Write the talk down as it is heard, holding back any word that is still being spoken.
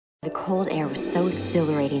The cold air was so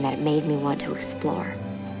exhilarating that it made me want to explore.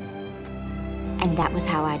 And that was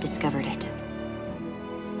how I discovered it.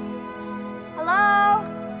 Hello?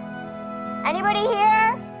 Anybody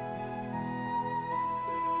here?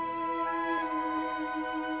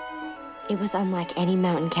 It was unlike any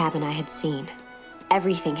mountain cabin I had seen.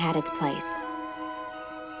 Everything had its place.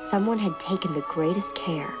 Someone had taken the greatest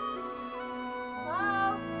care.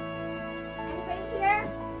 Hello? Anybody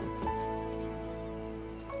here?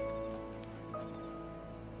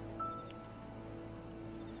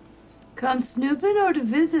 Come snooping or to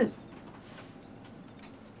visit?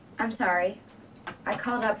 I'm sorry. I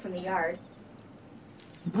called up from the yard.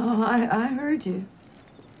 Oh, I heard you.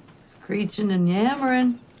 Screeching and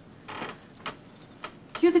yammering.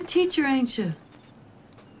 You're the teacher, ain't you?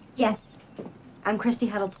 Yes. I'm Christy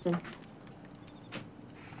Huddleston.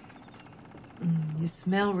 You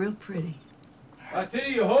smell real pretty.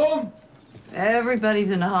 Hattie, you home?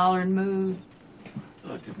 Everybody's in a hollering mood.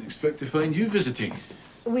 I didn't expect to find you visiting.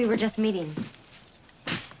 We were just meeting.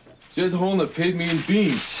 Jed Holnett paid me in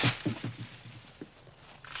beans.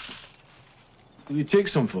 Will you take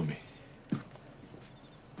some for me?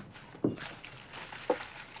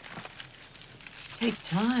 Take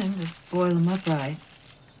time to boil them up right.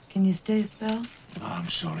 Can you stay a spell? I'm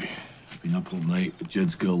sorry. I've been up all night with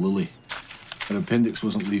Jed's girl, Lily. Her appendix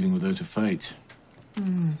wasn't leaving without a fight.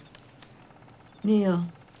 Neil,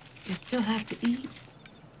 you still have to eat?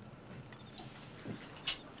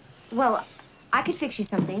 Well, I could fix you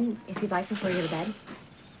something if you'd like before you go to bed.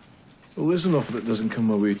 Well, there's an offer that doesn't come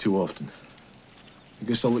my way too often. I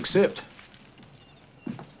guess I'll accept.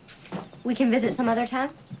 We can visit some other time?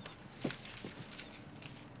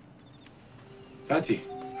 Hattie,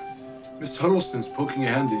 Miss Huddleston's poking a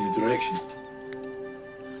hand in your direction.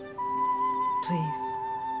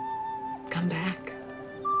 Please, come back.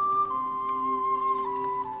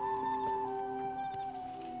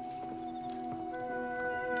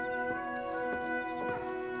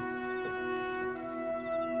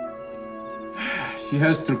 She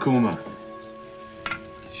has trachoma.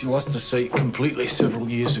 She lost her sight completely several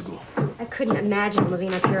years ago. I couldn't imagine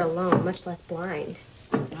living up here alone, much less blind.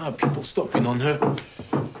 People stop in on her.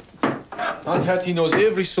 Aunt Hattie knows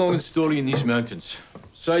every song and story in these mountains.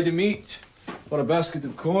 Side of meat or a basket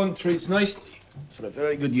of corn trades nicely for a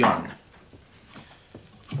very good yarn.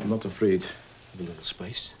 I'm not afraid of a little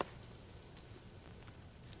spice.